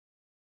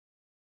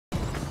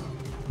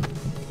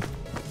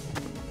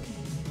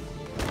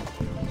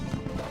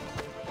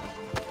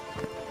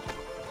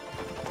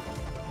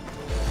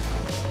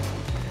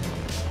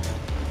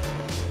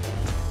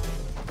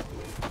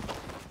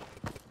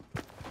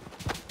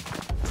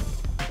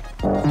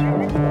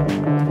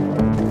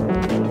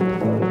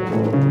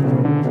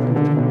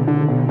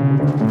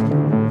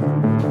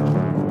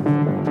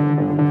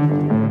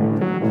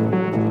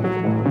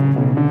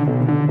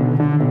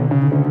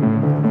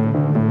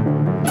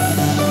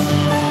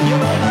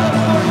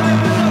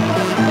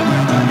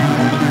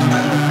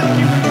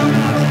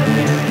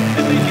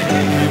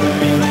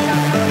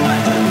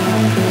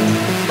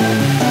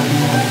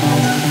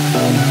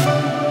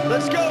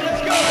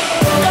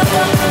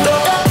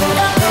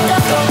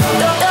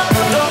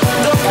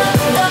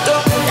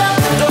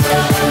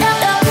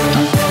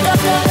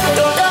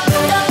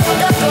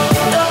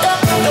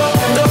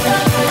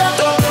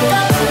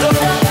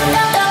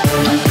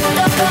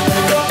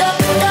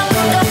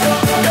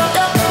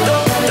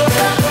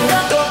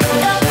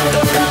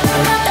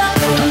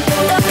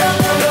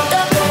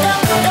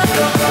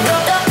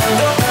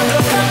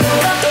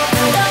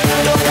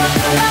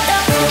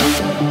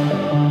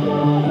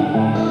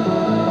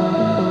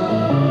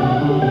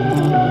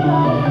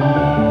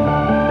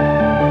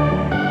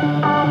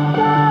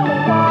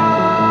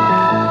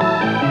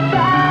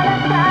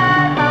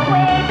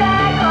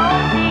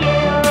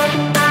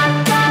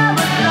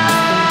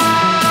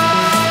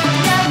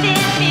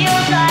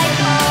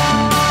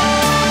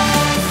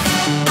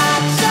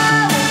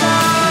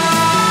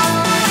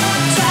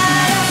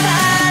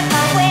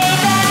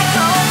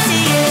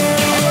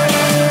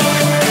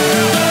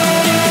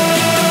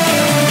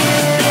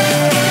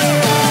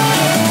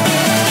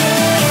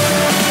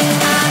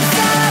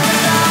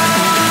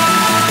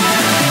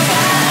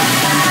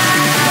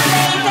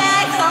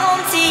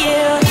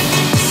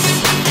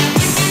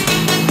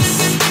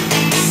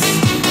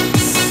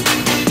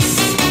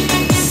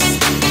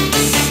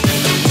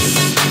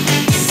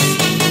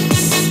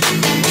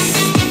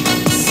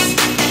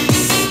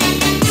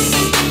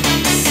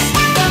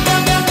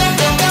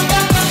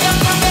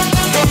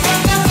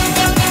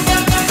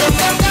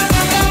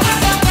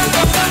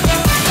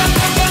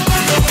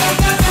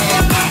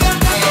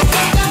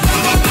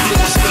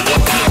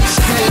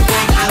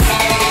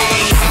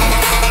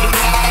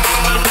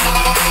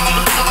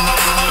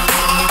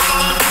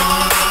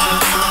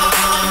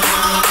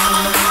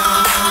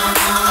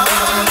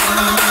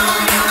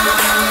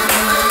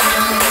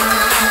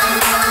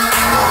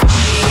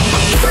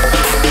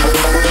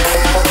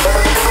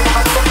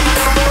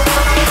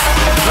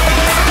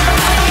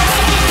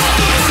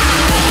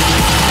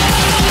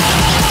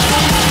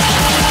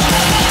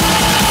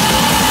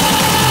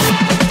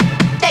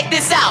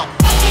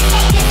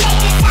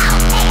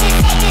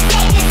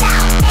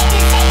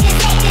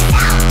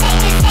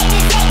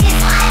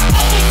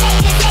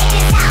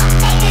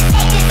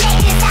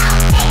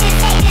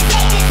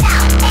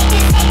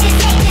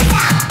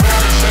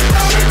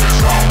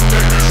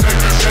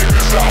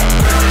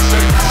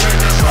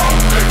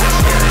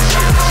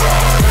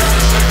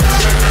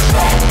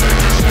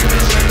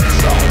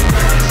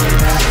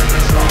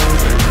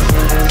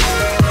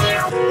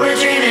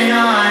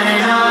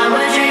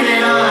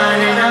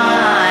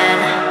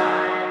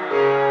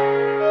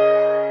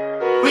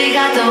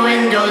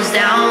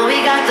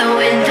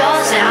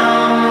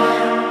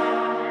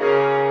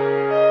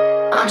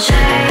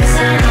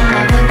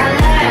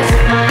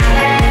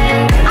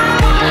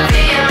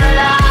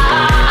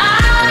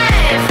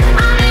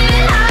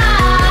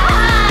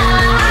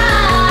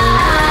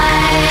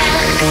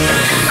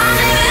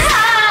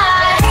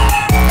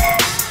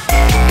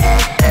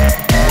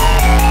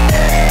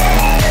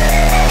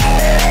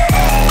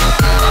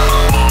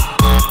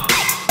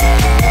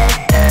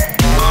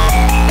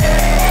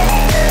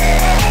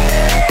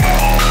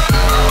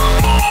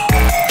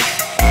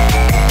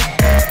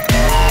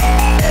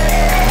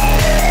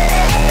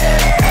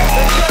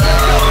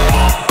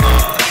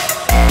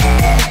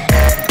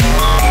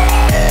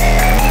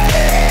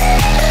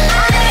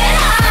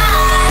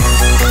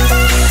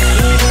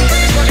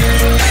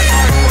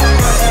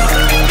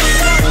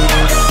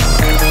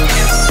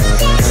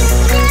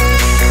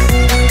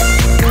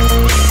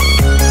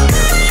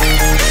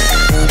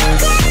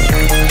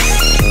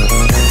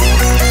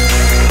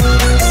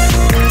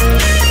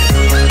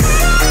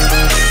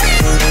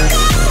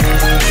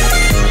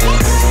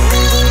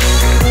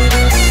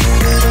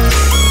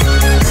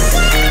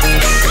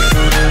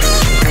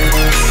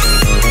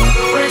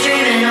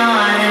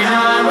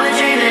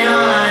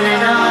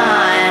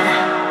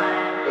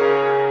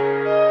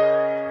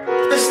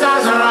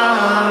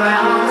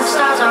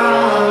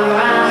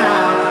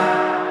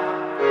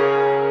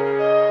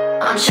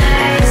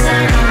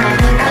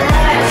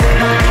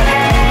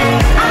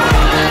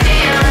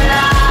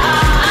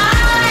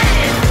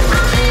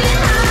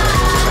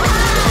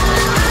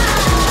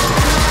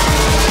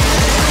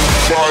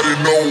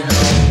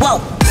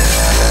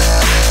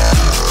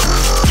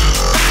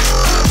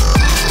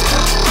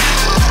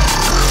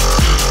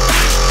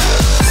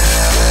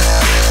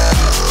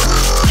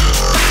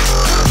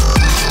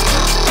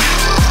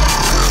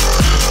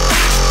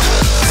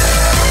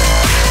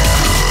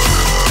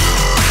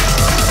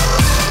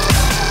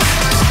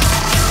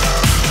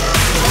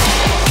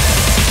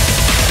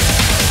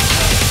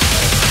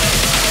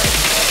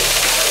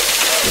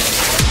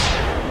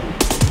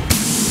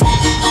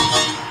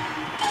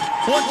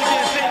Once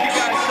again, thank you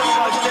guys so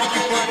much. Thank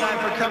you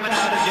for coming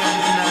out again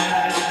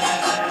tonight.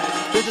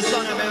 This is a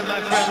song I made with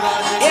my friend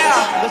Roger.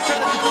 Yeah. Let's turn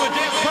this into a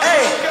dance party.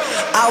 Hey, Let's go.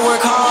 I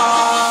work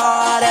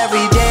hard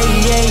every day.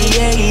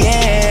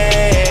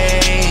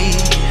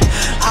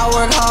 I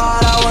work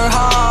hard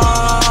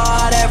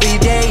every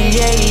day.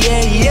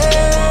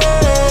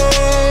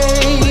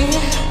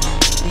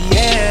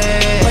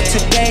 But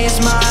today is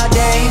my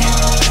day.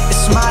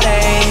 It's my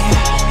day.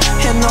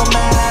 And no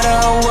matter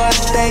what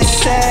they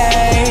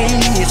say,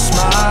 it's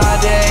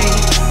my day.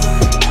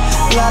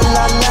 La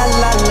la la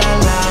la la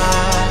la.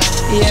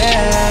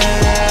 Yeah.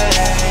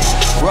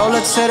 Roll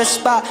up to the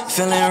spot,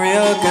 feeling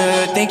real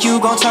good. Think you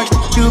gon' talk,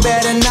 you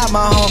better not,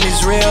 my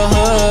homies real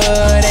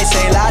hood. They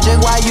say, Logic,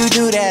 why you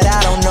do that?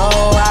 I don't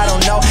know.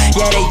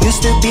 Yeah, they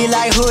used to be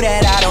like, who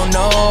that? I don't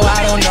know.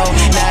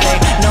 Now they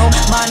know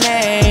my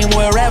name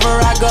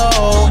wherever I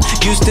go.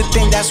 Used to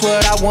think that's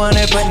what I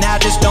wanted, but now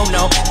just don't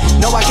know.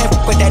 No, I can't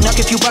f with that nuck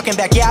if you bucking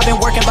back. Yeah, I've been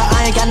working, but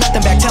I ain't got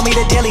nothing back. Tell me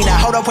the daily now,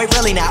 hold up, wait,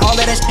 really now. All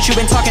of that shit you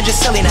been talking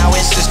just silly now.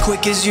 It's as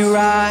quick as you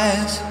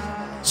rise,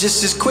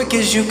 just as quick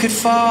as you could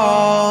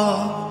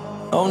fall.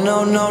 Oh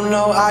no, no,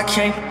 no, I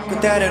can't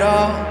with that at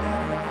all.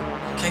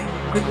 Can't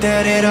with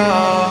that at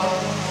all.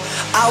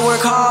 I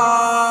work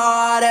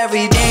hard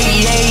every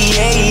day.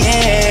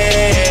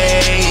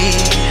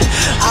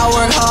 I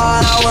work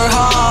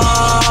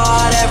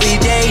hard every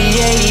day.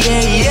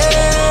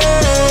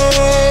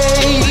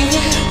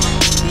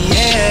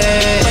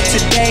 Yeah. But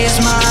today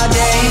is my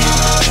day.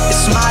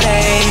 It's my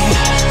day.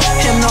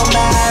 And no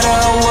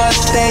matter what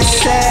they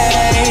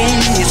say,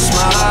 it's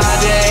my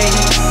day.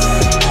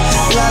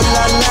 La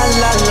la la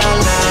la la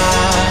la.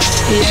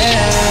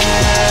 Yeah.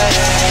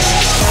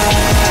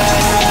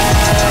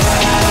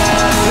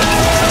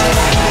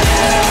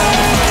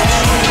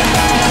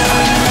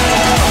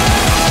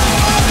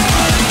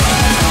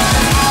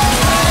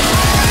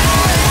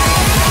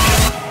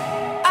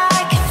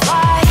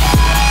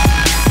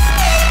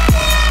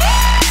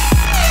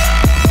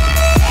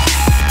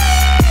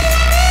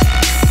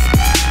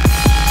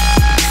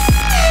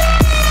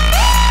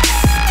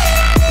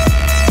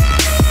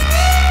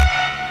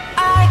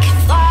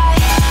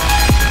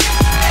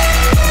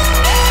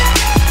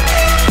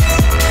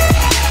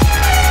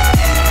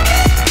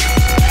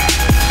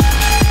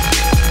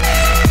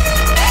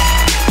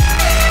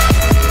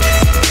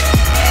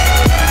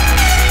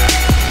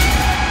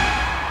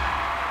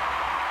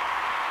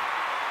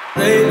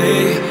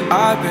 Lately,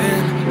 I've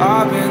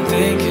been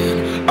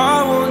thinking,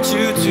 I want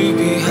you to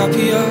be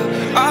happier.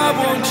 I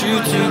want you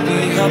to be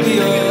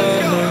happier.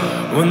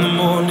 When the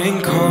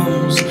morning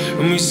comes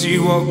and we see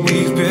what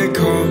we've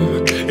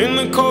become, in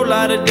the cold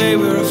light of day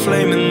we're a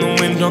flame in the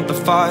wind, not the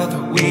fire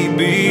that we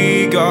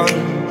begun.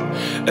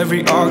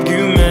 Every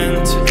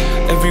argument,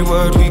 every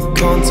word we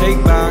can't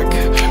take back,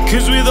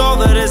 'cause with all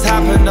that has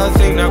happened I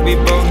think that we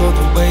both know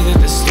the way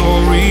that the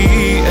story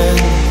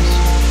ends.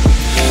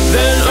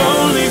 Then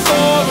only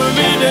for a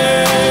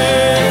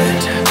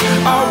minute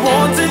I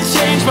want to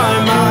change my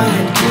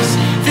mind, 'cause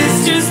this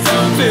just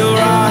don't feel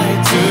right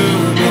to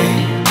me.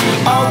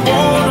 I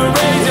wanna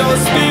raise your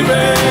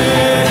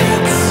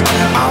spirits,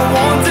 I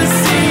want to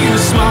see you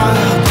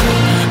smile.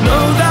 No,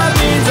 that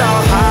means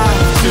I'll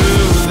have to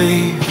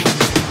leave.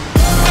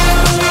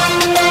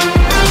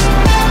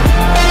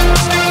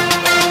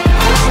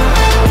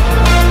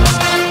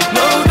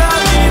 No, that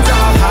means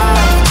I'll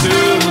have to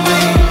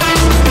leave.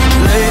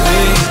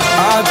 Lately,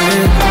 I've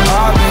been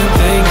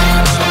thinking,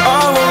 I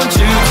want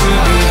you to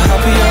be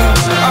happier.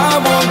 I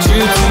want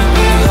you to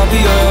be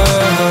happier.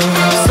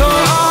 So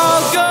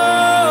I'll go,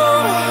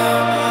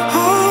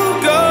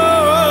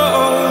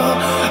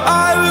 I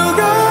will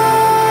go.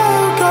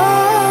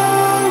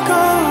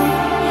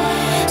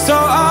 So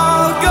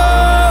I'll go,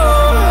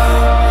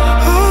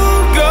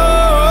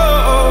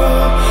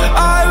 I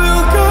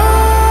will go.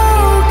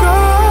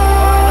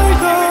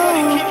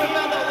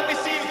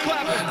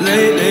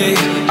 Lately,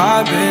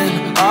 I've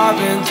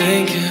been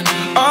thinking,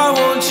 I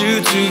want you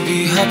to be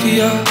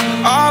happier.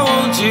 I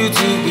want you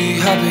to be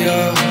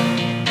happier.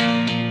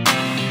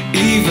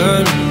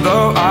 Even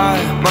though I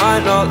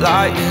might not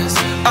like this,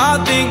 I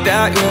think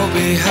that you'll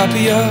be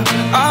happier.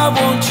 I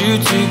want you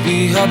to be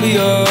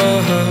happier.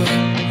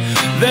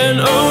 Then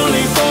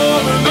only for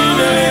a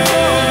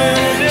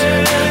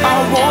minute I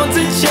want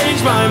to change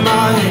my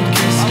mind,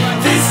 'cause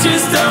this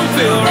just don't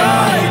feel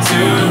right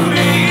to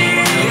me.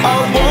 I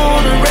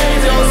wanna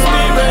raise your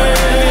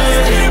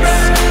spirits,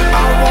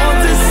 I want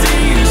to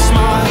see you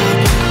smile.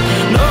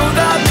 No,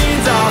 that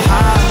means I'll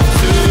have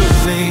to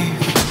leave.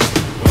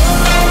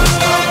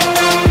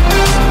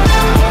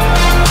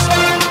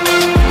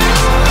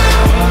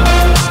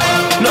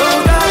 No,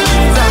 that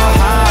means I'll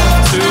have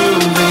to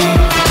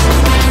leave.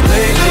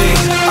 Lately,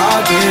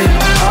 I've been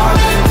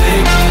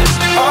thinking,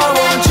 I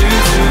want you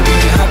to be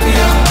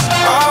happier.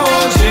 I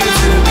want you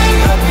to be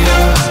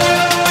happier.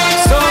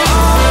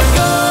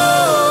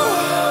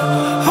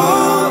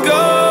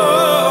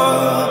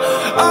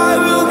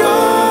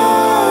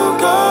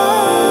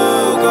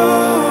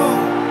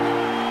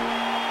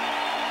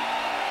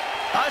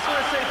 I just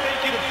want to say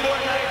thank you to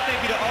Fortnite,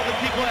 thank you to all the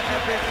people at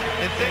Epic,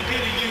 and thank you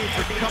to you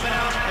for coming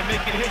out and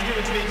making history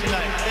with me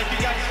tonight. Thank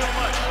you guys so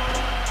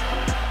much.